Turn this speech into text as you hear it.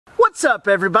What's up,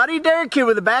 everybody? Derek here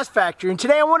with the Bass Factory, and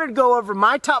today I wanted to go over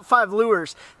my top 5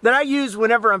 lures that I use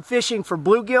whenever I'm fishing for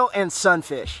bluegill and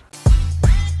sunfish.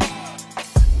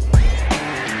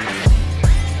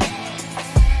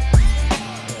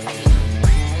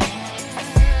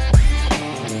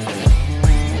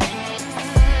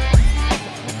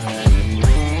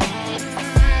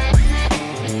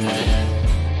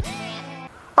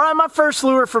 Alright, my first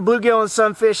lure for bluegill and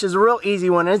sunfish is a real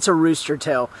easy one, and it's a rooster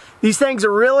tail. These things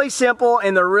are really simple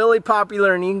and they're really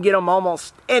popular, and you can get them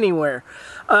almost anywhere.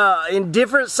 In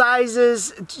different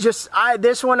sizes.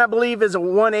 This one I believe is a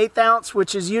 1/8 ounce,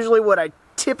 which is usually what I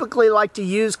typically like to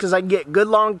use because I can get good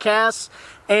long casts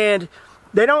and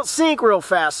they don't sink real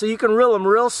fast, so you can reel them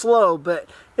real slow, but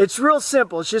it's real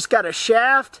simple. It's just got a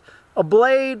shaft, a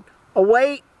blade, a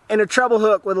weight, and a treble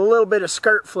hook with a little bit of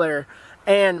skirt flare.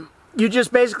 And you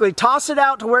just basically toss it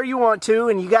out to where you want to,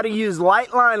 and you got to use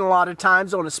light line a lot of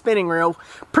times on a spinning reel.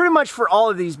 Pretty much for all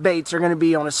of these baits are going to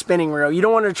be on a spinning reel. You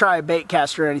don't want to try a bait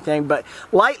caster or anything, but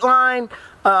light line.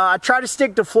 I try to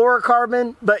stick to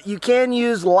fluorocarbon, but you can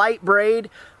use light braid.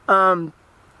 But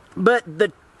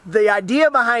the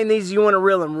idea behind these, you want to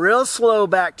reel them real slow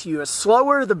back to you. The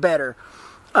slower, the better.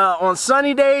 On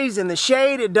sunny days in the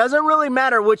shade, it doesn't really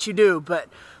matter what you do, but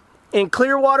in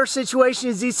clear water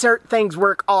situations, these certain things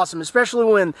work awesome, especially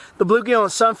when the bluegill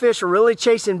and sunfish are really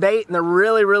chasing bait and they're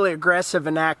really, really aggressive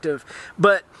and active.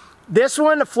 But this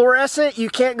one, the fluorescent, you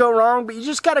can't go wrong, but you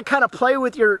just got to kind of play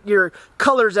with your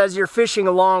colors as you're fishing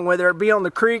along, whether it be on the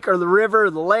creek or the river or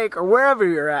the lake or wherever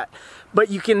you're at. But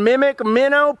you can mimic a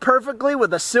minnow perfectly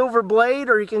with a silver blade,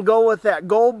 or you can go with that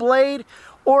gold blade.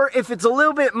 Or if it's a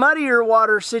little bit muddier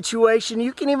water situation,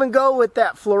 you can even go with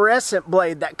that fluorescent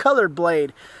blade, that colored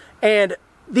blade. And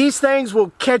these things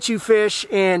will catch you fish,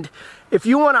 and if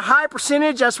you want a high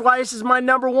percentage, that's why this is my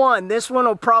number one. This one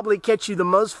will probably catch you the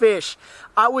most fish,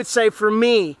 I would say, for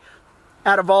me,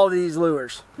 out of all of these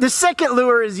lures. The second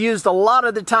lure is used a lot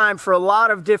of the time for a lot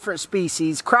of different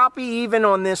species. Crappie even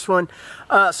on this one.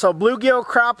 So bluegill,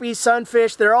 crappie,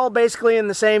 sunfish, they're all basically in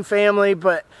the same family,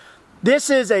 but this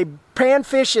is a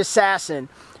panfish assassin.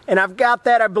 And I've got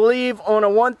that, I believe, on a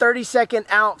 1/32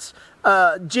 ounce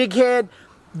jig head.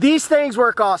 These things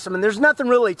work awesome, and there's nothing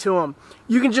really to them.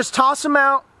 You can just toss them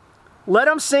out, let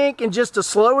them sink, and just a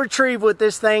slow retrieve with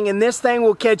this thing, and this thing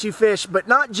will catch you fish. But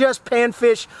not just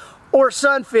panfish or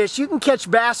sunfish. You can catch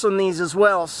bass on these as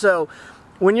well. So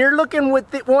when you're looking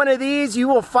with one of these, you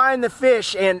will find the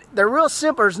fish, and they're real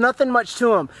simple. There's nothing much to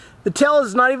them. The tail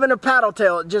is not even a paddle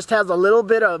tail. It just has a little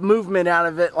bit of movement out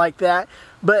of it like that.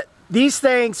 But these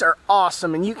things are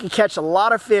awesome, and you can catch a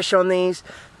lot of fish on these.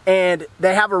 And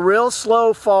they have a real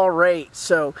slow fall rate,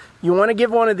 so you want to give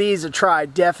one of these a try,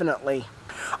 definitely.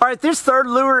 Alright, this third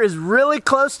lure is really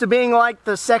close to being like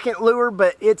the second lure,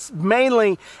 but it's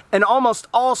mainly an almost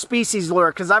all species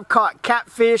lure, because I've caught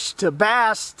catfish to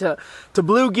bass to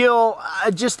bluegill,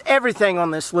 just everything on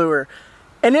this lure.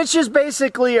 And it's just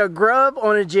basically a grub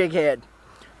on a jig head.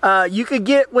 You could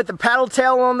get with a paddle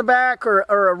tail on the back or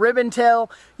a ribbon tail.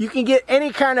 You can get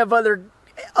any kind of other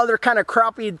kind of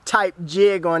crappie type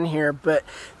jig on here, but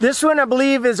this one I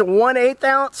believe is a 1/8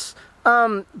 ounce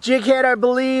jig head, I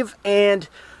believe. And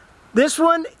this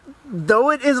one,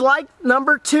 though it is like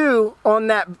number 2 on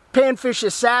that panfish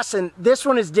assassin, this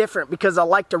one is different because I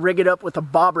like to rig it up with a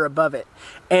bobber above it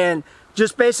and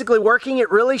just basically working it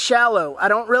really shallow. I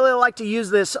don't really like to use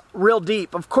this real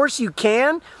deep. Of course you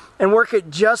can and work it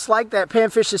just like that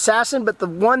panfish assassin, but the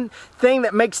one thing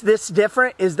that makes this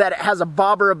different is that it has a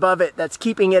bobber above it that's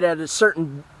keeping it at a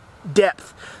certain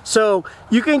depth. So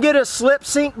you can get a slip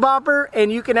sink bobber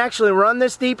and you can actually run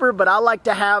this deeper, but I like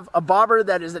to have a bobber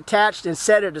that is attached and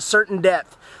set at a certain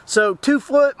depth. So 2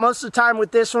 foot most of the time with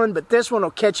this one, but this one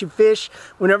will catch you fish.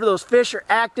 Whenever those fish are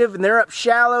active and they're up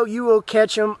shallow, you will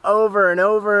catch them over and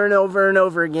over and over and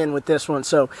over again with this one.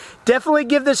 So definitely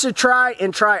give this a try,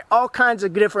 and try all kinds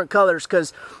of different colors,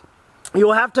 because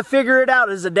you'll have to figure it out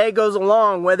as the day goes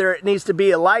along, whether it needs to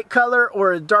be a light color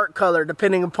or a dark color,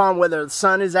 depending upon whether the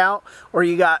sun is out or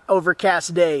you got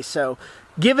overcast days. So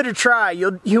give it a try.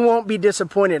 You won't be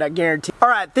disappointed, I guarantee.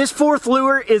 Alright, this fourth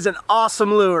lure is an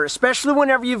awesome lure, especially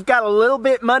whenever you've got a little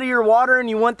bit muddier water and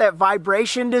you want that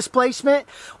vibration displacement,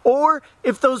 or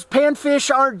if those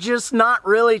panfish are just not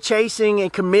really chasing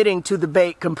and committing to the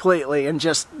bait completely and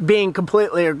just being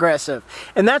completely aggressive.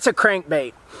 And that's a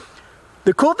crankbait.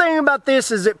 The cool thing about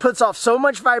this is it puts off so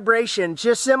much vibration,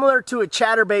 just similar to a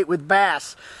chatterbait with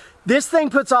bass. This thing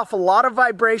puts off a lot of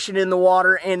vibration in the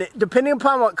water, and depending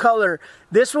upon what color,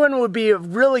 this one would be a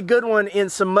really good one in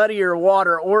some muddier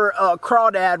water, or a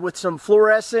crawdad with some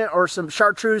fluorescent or some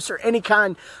chartreuse or any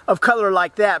kind of color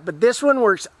like that. But this one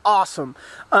works awesome.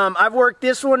 I've worked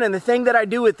this one, and the thing that I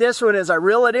do with this one is I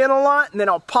reel it in a lot and then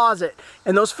I'll pause it.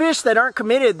 And those fish that aren't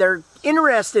committed, they're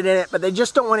interested in it, but they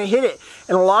just don't want to hit it.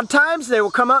 And a lot of times they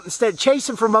will come up instead of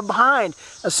chasing from behind.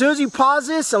 As soon as you pause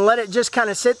this and let it just kind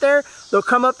of sit there, they'll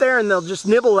come up there and they'll just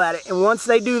nibble at it. And once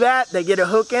they do that, they get a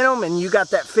hook in them and you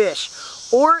got that fish.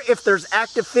 Or if there's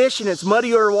active fish and it's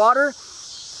muddier water,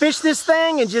 fish this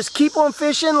thing and just keep on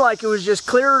fishing like it was just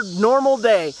clear, normal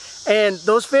day. And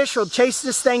those fish will chase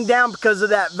this thing down because of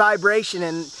that vibration.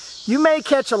 And you may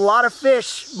catch a lot of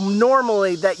fish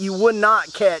normally that you would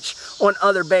not catch on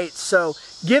other baits. So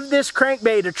give this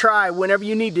crankbait a try whenever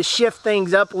you need to shift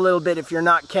things up a little bit if you're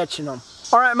not catching them.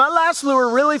 All right, my last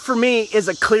lure really for me is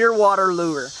a clear water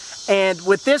lure. And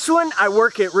with this one, I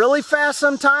work it really fast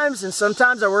sometimes, and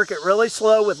sometimes I work it really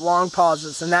slow with long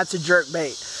pauses, and that's a jerk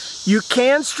bait. You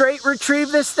can straight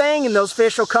retrieve this thing, and those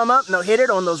fish will come up and they'll hit it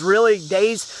on those really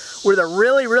days where they're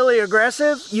really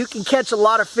aggressive. You can catch a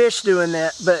lot of fish doing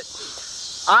that, but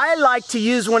I like to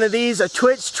use one of these, a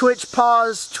twitch,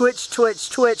 pause,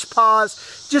 twitch,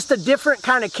 pause, just a different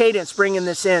kind of cadence bringing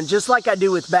this in, just like I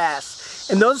do with bass.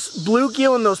 And those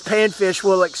bluegill and those panfish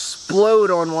will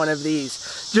explode on one of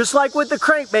these. Just like with the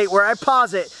crankbait where I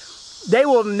pause it, they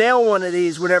will nail one of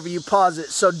these whenever you pause it.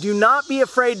 So do not be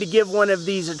afraid to give one of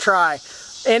these a try.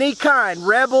 Any kind.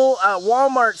 Rebel,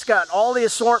 Walmart's got all the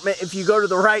assortment if you go to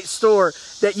the right store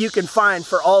that you can find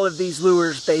for all of these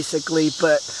lures basically.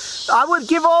 But I would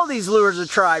give all these lures a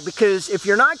try, because if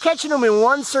you're not catching them in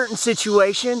one certain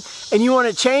situation and you want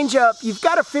to change up, you've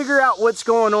got to figure out what's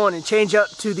going on and change up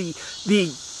to the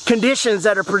conditions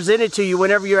that are presented to you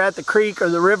whenever you're at the creek or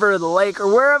the river or the lake or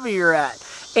wherever you're at.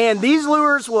 And these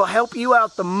lures will help you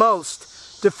out the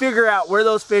most to figure out where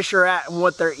those fish are at and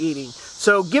what they're eating.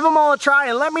 So give them all a try,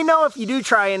 and let me know if you do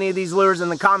try any of these lures in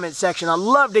the comment section. I'd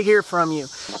love to hear from you.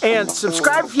 And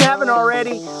subscribe if you haven't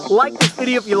already. Like this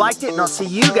video if you liked it, and I'll see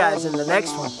you guys in the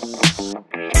next one.